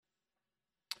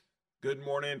Good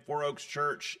morning, Four Oaks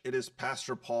Church. It is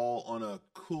Pastor Paul on a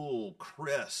cool,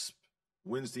 crisp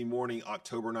Wednesday morning,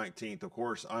 October 19th. Of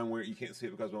course, I'm wearing, you can't see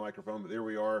it because of my microphone, but there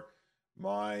we are.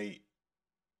 My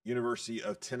University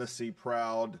of Tennessee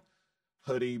proud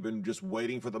hoodie. Been just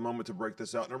waiting for the moment to break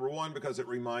this out. Number one, because it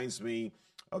reminds me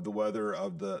of the weather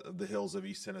of the hills of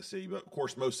East Tennessee. But of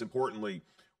course, most importantly,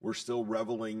 we're still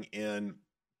reveling in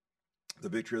the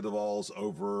victory of the Vols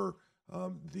over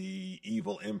the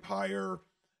evil empire,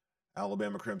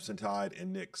 Alabama Crimson Tide,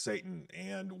 and Nick Saban.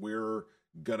 And we're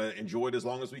going to enjoy it as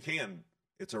long as we can.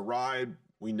 It's a ride.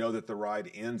 We know that the ride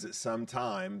ends at some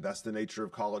time. That's the nature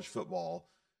of college football.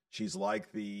 She's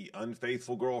like the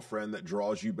unfaithful girlfriend that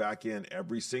draws you back in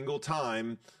every single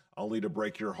time, only to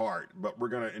break your heart. But we're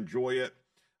going to enjoy it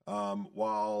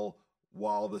while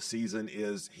the season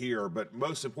is here. But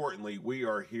most importantly, we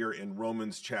are here in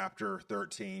Romans chapter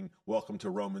 13. Welcome to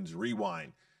Romans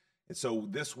Rewind. And so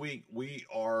this week we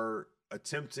are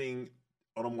attempting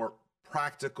on a more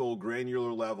practical,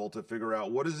 granular level to figure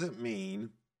out what does it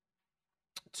mean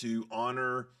to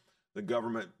honor the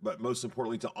government, but most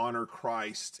importantly, to honor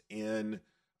Christ in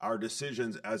our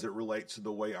decisions as it relates to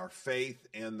the way our faith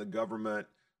and the government,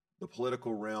 the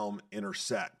political realm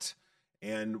intersect.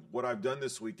 And what I've done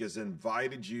this week is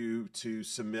invited you to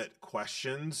submit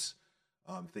questions,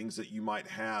 things that you might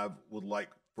have, would like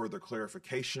further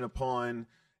clarification upon.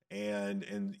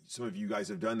 And some of you guys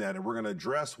have done that. And we're going to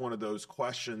address one of those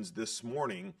questions this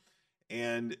morning.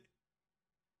 And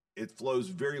it flows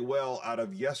very well out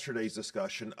of yesterday's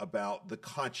discussion about the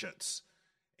conscience.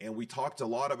 And we talked a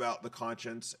lot about the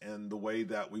conscience and the way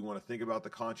that we want to think about the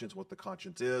conscience, what the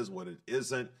conscience is, what it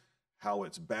isn't, how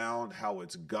it's bound, how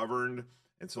it's governed.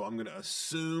 And so I'm going to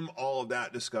assume all of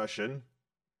that discussion.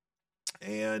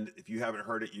 And if you haven't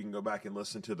heard it, you can go back and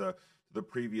listen to the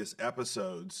previous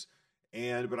episodes.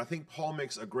 But I think Paul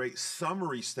makes a great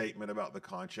summary statement about the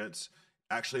conscience,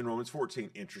 actually in Romans 14.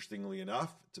 Interestingly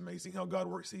enough, it's amazing how God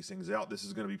works these things out. This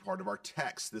is going to be part of our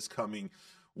text this coming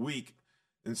week.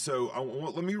 And so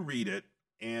let me read it,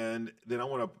 and then I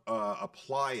want to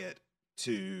apply it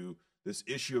to this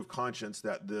issue of conscience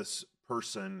that this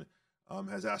person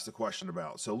has asked a question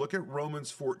about. So look at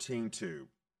Romans 14:2.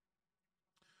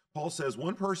 Paul says,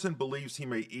 one person believes he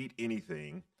may eat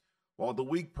anything, while the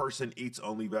weak person eats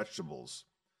only vegetables.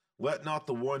 Let not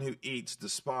the one who eats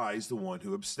despise the one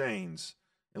who abstains,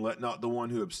 and let not the one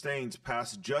who abstains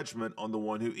pass judgment on the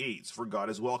one who eats, for God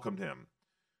has welcomed him.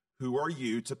 Who are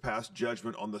you to pass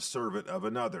judgment on the servant of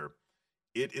another?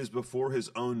 It is before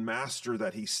his own master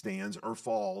that he stands or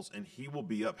falls, and he will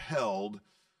be upheld,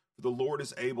 for the Lord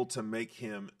is able to make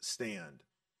him stand.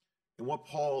 And what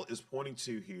Paul is pointing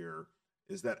to here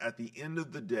is that at the end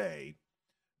of the day,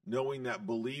 knowing that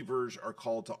believers are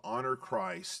called to honor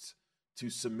Christ, to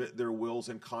submit their wills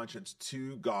and conscience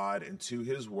to God and to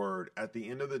his word, at the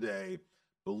end of the day,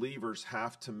 believers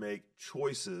have to make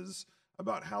choices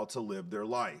about how to live their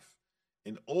life.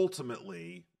 And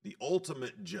ultimately, the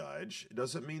ultimate judge, it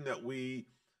doesn't mean that we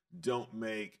don't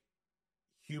make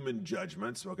human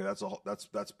judgments. Okay,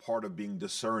 that's part of being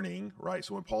discerning, right?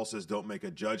 So when Paul says don't make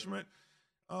a judgment,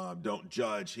 don't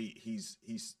judge, he's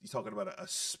talking about a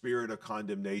spirit of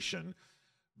condemnation.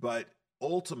 But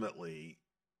ultimately,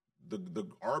 the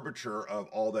arbiter of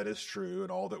all that is true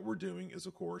and all that we're doing is,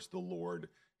 of course, the Lord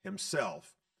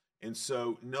himself. And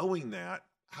so knowing that,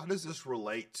 how does this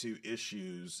relate to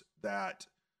issues that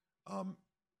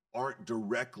aren't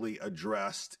directly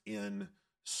addressed in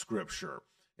Scripture?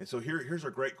 And so here's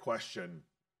a great question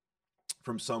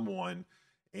from someone.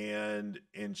 And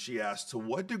she asked, to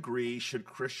what degree should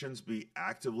Christians be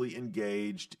actively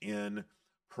engaged in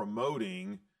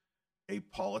promoting a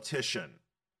politician?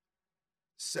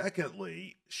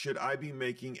 Secondly, should I be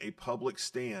making a public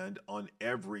stand on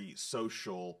every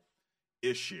social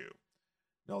issue?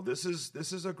 Now, this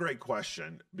is a great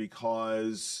question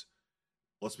because,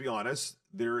 let's be honest,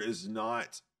 there is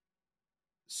not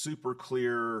super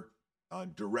clear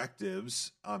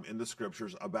directives in the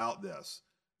scriptures about this.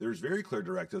 There's very clear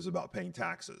directives about paying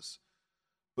taxes,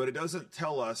 but it doesn't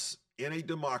tell us in a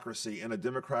democracy, in a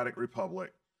democratic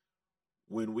republic,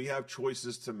 when we have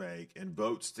choices to make and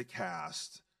votes to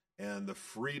cast and the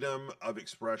freedom of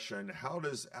expression, how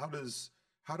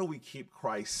do we keep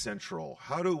Christ central?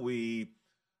 How do we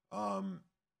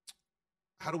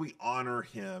honor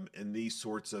him in these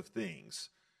sorts of things?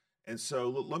 And so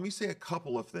let me say a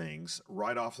couple of things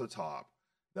right off the top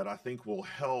that I think will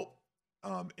help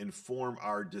inform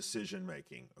our decision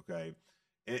making, okay?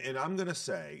 And I'm going to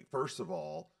say, first of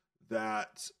all,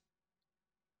 that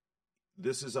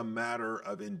this is a matter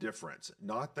of indifference.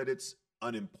 Not that it's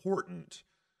unimportant,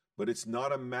 but it's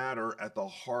not a matter at the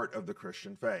heart of the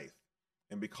Christian faith.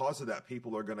 And because of that,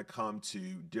 people are going to come to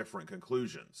different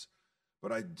conclusions.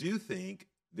 But I do think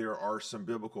there are some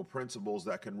biblical principles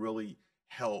that can really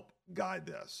help guide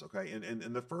this. Okay.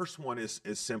 And the first one is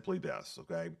simply this.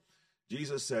 Okay.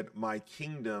 Jesus said, "My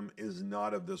kingdom is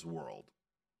not of this world.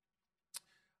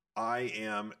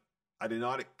 I did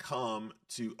not come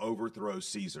to overthrow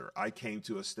Caesar. I came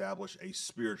to establish a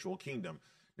spiritual kingdom."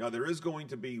 Now, there is going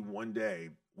to be one day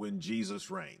when Jesus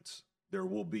reigns. There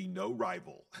will be no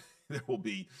rival. There will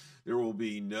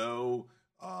be no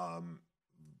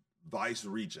vice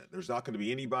regent. There's not going to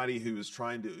be anybody who is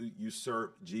trying to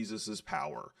usurp Jesus's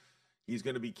power. He's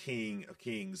going to be King of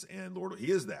Kings and Lord.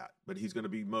 He is that, but he's going to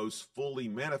be most fully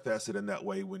manifested in that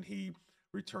way when he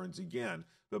returns again.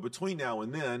 But between now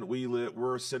and then,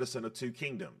 we're a citizen of two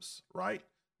kingdoms, right?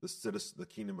 The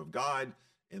kingdom of God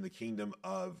and the kingdom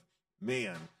of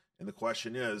man. And the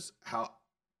question is,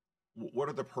 what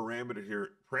are the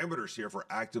parameters here for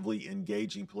actively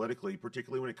engaging politically,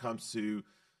 particularly when it comes to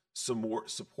some more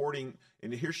supporting?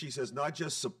 And here she says, not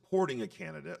just supporting a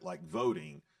candidate like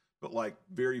voting, but like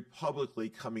very publicly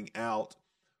coming out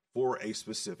for a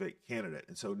specific candidate.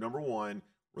 And so, number one,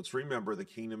 let's remember the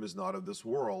kingdom is not of this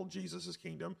world. Jesus's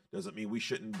kingdom doesn't mean we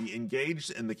shouldn't be engaged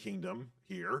in the kingdom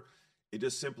here. It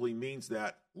just simply means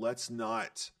that let's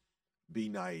not be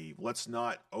naive. Let's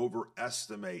not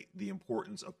overestimate the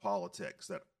importance of politics.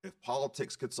 That if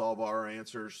politics could solve our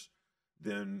answers,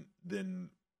 then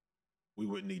we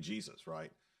wouldn't need Jesus,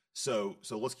 right? So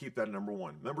let's keep that number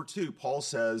one. Number two, Paul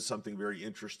says something very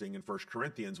interesting in 1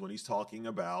 Corinthians when he's talking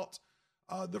about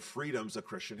the freedoms a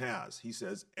Christian has. He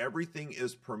says everything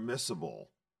is permissible,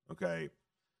 okay,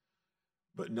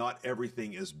 but not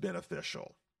everything is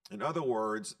beneficial. In other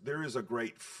words, there is a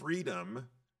great freedom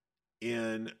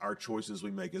in our choices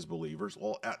we make as believers,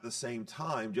 while at the same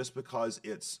time, just because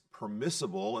it's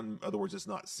permissible, in other words, it's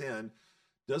not sin,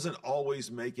 doesn't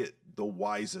always make it the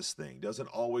wisest thing, doesn't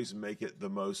always make it the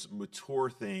most mature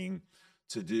thing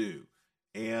to do.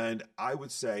 And I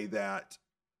would say that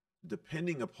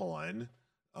depending upon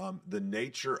the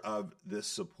nature of this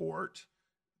support,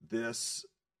 this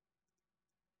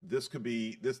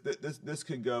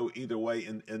could go either way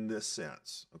in this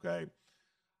sense. Okay,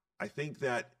 I think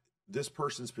that this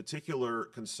person's particular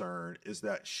concern is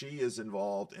that she is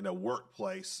involved in a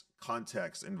workplace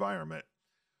context environment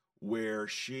where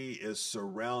she is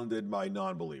surrounded by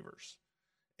non-believers,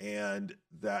 and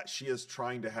that she is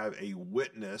trying to have a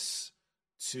witness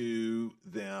to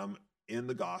them in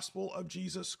the gospel of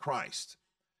Jesus Christ.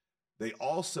 They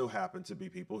also happen to be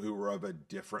people who are of a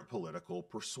different political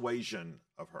persuasion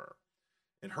of her.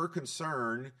 And her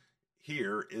concern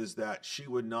here is that she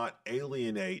would not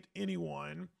alienate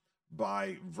anyone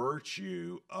by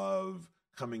virtue of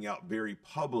coming out very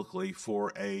publicly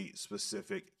for a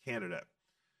specific candidate.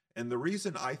 And the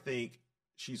reason I think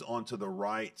she's onto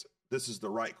this is the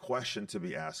right question to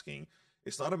be asking.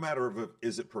 It's not a matter of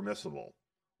is it permissible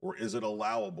or is it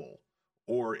allowable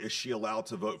or is she allowed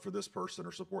to vote for this person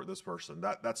or support this person?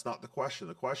 That's not the question.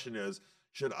 The question is,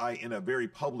 should I, in a very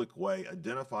public way,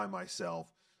 identify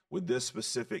myself with this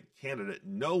specific candidate,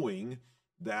 knowing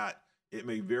that it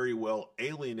may very well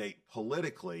alienate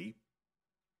politically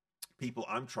people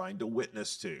I'm trying to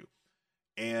witness to?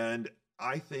 And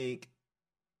I think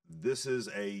this is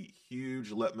a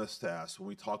huge litmus test when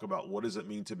we talk about what does it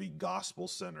mean to be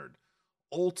gospel-centered.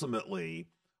 Ultimately,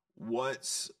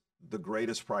 what's the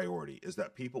greatest priority is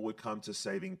that people would come to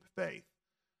saving faith,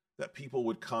 that people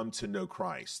would come to know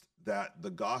Christ, that the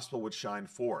gospel would shine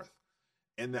forth,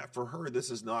 and that for her,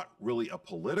 this is not really a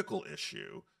political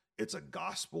issue, it's a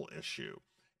gospel issue.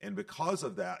 And because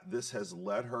of that, this has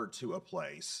led her to a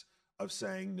place of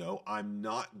saying, no, I'm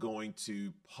not going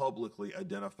to publicly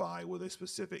identify with a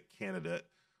specific candidate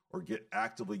or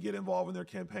actively get involved in their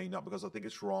campaign, not because I think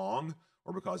it's wrong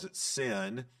or because it's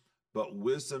sin, but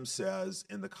wisdom says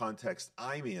in the context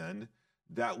I'm in,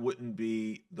 that wouldn't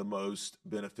be the most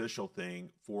beneficial thing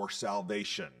for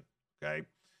salvation, okay?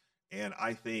 And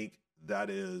I think that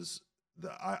is,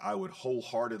 I would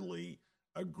wholeheartedly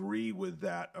agree with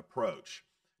that approach.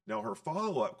 Now, her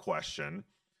follow-up question,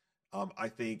 I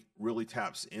think, really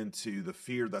taps into the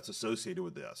fear that's associated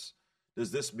with this.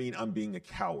 Does this mean I'm being a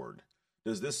coward?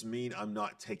 Does this mean I'm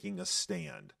not taking a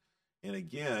stand? And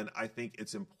again, I think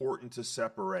it's important to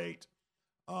separate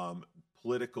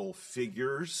political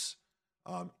figures,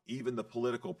 even the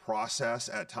political process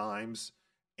at times,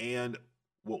 and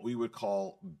what we would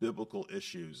call biblical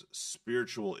issues,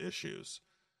 spiritual issues.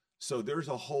 So there's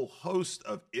a whole host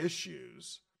of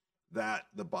issues that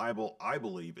the Bible, I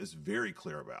believe, is very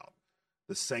clear about.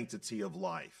 The sanctity of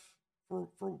life,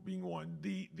 for being one,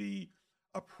 the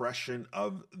oppression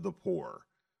of the poor,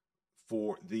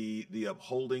 for the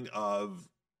upholding of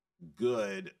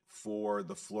good for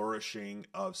the flourishing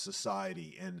of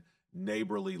society and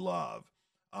neighborly love.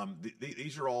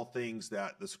 These are all things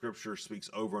that the scripture speaks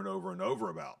over and over and over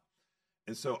about.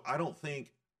 And so I don't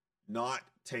think not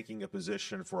taking a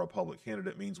position for a public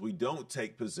candidate means we don't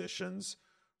take positions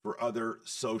for other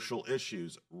social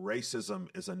issues. Racism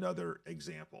is another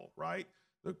example, right?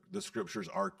 The scriptures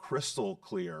are crystal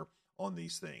clear on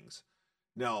these things.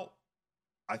 Now,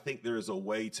 I think there is a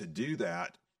way to do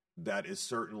that that is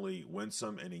certainly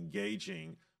winsome and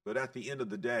engaging. But at the end of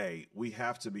the day, we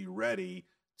have to be ready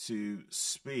to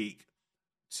speak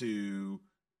to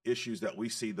issues that we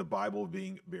see the Bible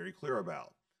being very clear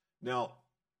about. Now,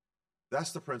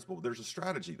 that's the principle. There's a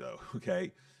strategy, though,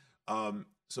 okay?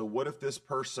 So what if this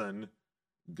person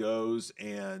goes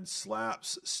and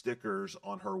slaps stickers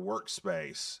on her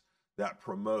workspace that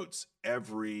promotes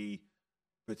every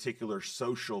particular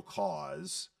social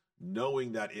cause,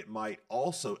 knowing that it might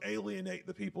also alienate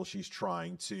the people she's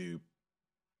trying to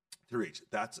reach?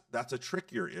 That's a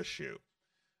trickier issue.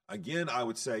 Again, I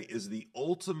would say is the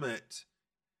ultimate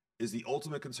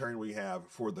concern we have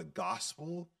for the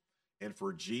gospel and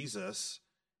for Jesus,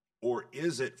 or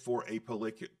is it for a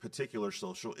particular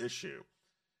social issue?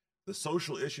 The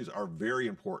social issues are very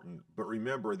important, but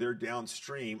remember, they're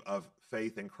downstream of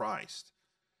faith in Christ.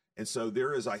 And so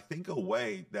there is, I think, a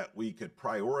way that we could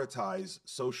prioritize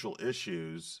social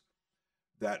issues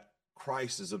that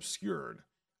Christ is obscured.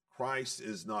 Christ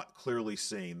is not clearly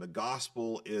seen. The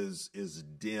gospel is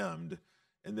dimmed,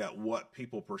 and that what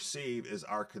people perceive is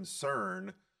our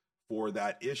concern for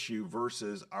that issue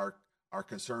versus our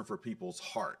concern for people's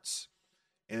hearts.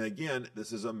 And again,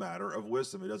 this is a matter of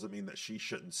wisdom. It doesn't mean that she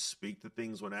shouldn't speak to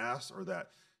things when asked, or that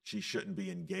she shouldn't be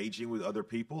engaging with other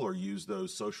people or use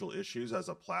those social issues as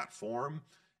a platform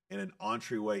and an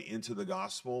entryway into the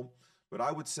gospel. But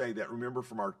I would say that, remember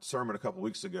from our sermon a couple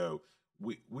weeks ago,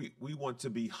 we want to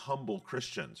be humble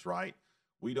Christians, right?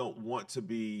 We don't want to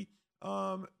be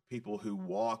people who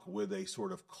walk with a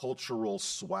sort of cultural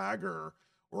swagger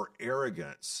or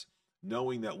arrogance,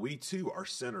 knowing that we too are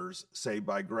sinners saved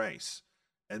by grace,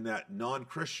 and that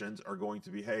non-Christians are going to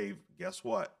behave, guess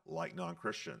what, like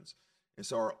non-Christians. And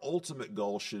so our ultimate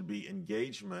goal should be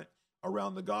engagement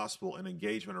around the gospel and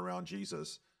engagement around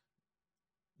Jesus.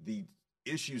 The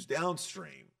issues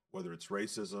downstream, whether it's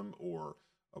racism or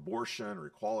abortion or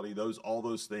equality, all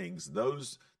those things,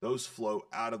 those flow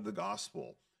out of the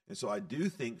gospel. And so I do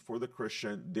think for the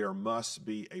Christian, there must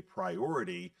be a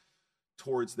priority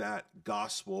towards that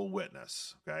gospel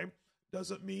witness, okay?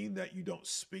 Doesn't mean that you don't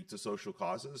speak to social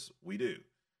causes. We do.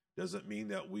 Doesn't mean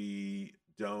that we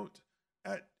don't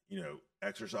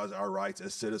exercise our rights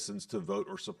as citizens to vote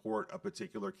or support a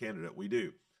particular candidate. We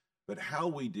do. But how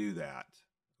we do that,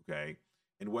 okay,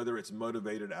 and whether it's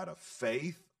motivated out of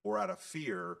faith or out of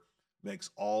fear,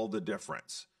 makes all the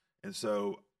difference. And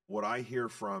so what I hear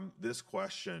from this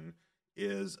question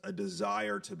is a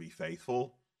desire to be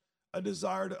faithful, a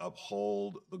desire to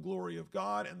uphold the glory of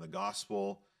God and the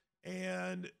gospel,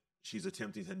 and she's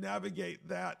attempting to navigate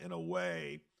that in a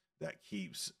way that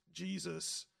keeps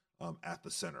Jesus at the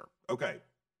center. Okay,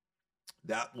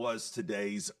 that was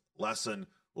today's lesson.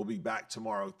 We'll be back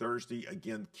tomorrow, Thursday.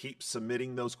 Again, keep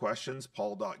submitting those questions,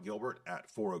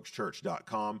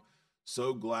 paul.gilbert@fouroakschurch.com.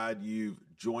 So glad you've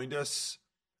joined us,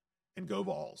 and go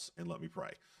Vols. And let me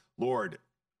pray. Lord,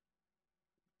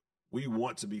 we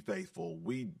want to be faithful.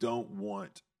 We don't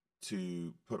want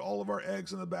to put all of our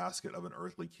eggs in the basket of an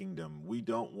earthly kingdom. We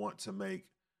don't want to make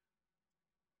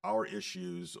our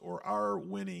issues or our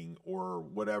winning or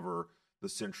whatever the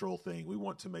central thing. We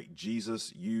want to make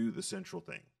Jesus, you, the central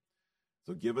thing.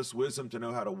 So give us wisdom to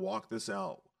know how to walk this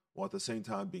out, while at the same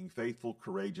time being faithful,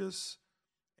 courageous,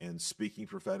 and speaking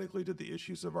prophetically to the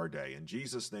issues of our day. In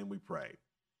Jesus' name we pray.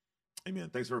 Amen.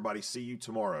 Thanks, everybody. See you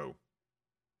tomorrow.